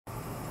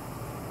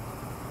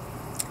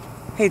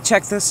Hey,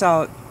 check this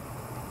out.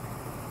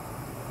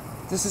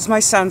 This is my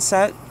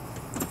sunset.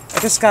 I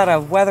just got a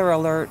weather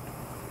alert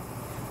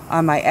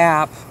on my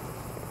app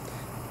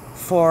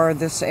for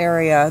this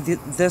area.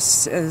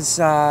 This is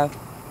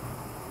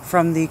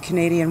from the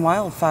Canadian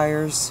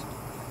wildfires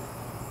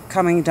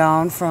coming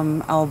down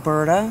from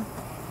Alberta.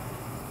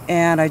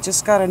 And I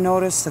just got a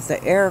notice that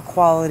the air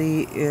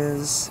quality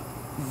is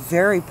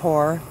very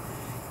poor.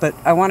 But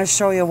I want to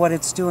show you what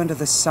it's doing to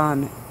the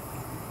sun.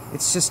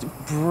 It's just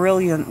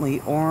brilliantly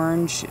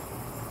orange.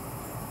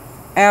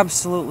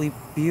 Absolutely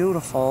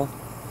beautiful.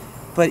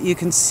 But you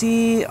can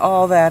see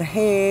all that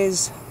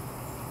haze.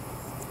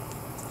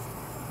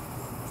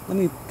 Let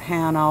me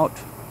pan out.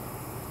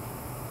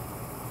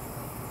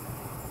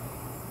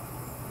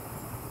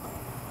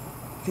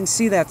 You can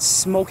see that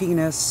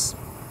smokiness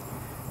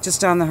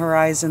just on the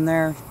horizon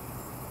there.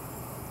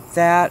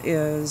 That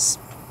is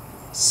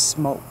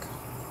smoke.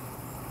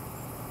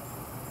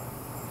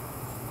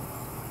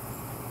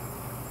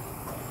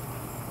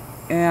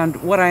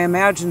 And what I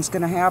imagine is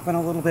going to happen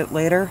a little bit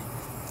later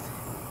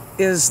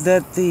is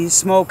that the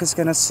smoke is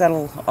going to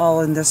settle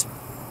all in these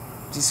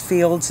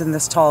fields and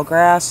this tall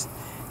grass.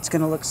 It's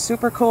going to look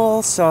super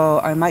cool, so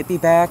I might be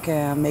back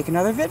and make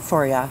another vid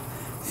for ya.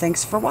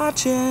 Thanks for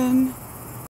watching.